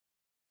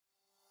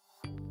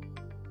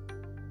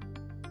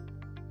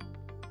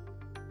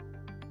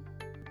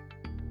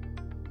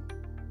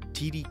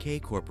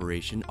TDK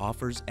Corporation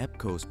offers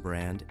EPCO's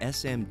brand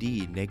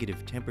SMD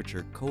negative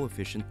temperature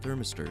coefficient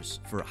thermistors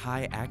for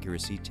high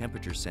accuracy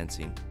temperature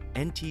sensing.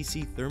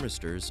 NTC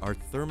thermistors are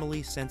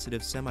thermally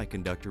sensitive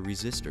semiconductor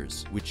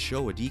resistors, which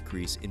show a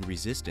decrease in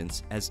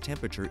resistance as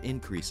temperature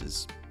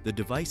increases. The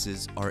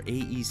devices are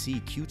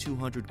AEC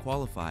Q200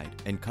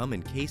 qualified and come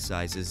in case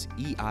sizes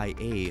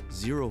EIA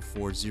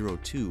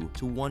 0402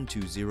 to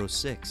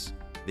 1206.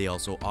 They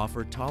also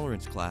offer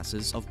tolerance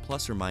classes of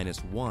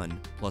 ±1,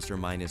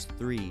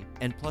 ±3,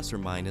 and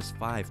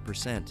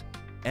 ±5%.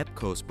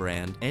 EPCO's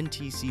brand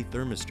NTC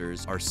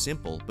thermistors are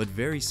simple but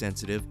very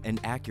sensitive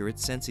and accurate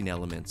sensing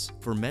elements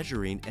for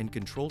measuring and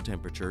control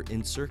temperature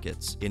in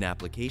circuits in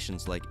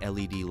applications like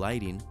LED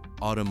lighting,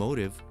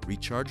 automotive,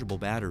 rechargeable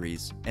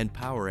batteries, and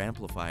power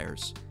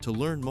amplifiers. To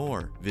learn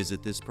more,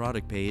 visit this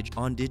product page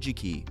on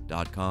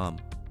Digi-Key.com.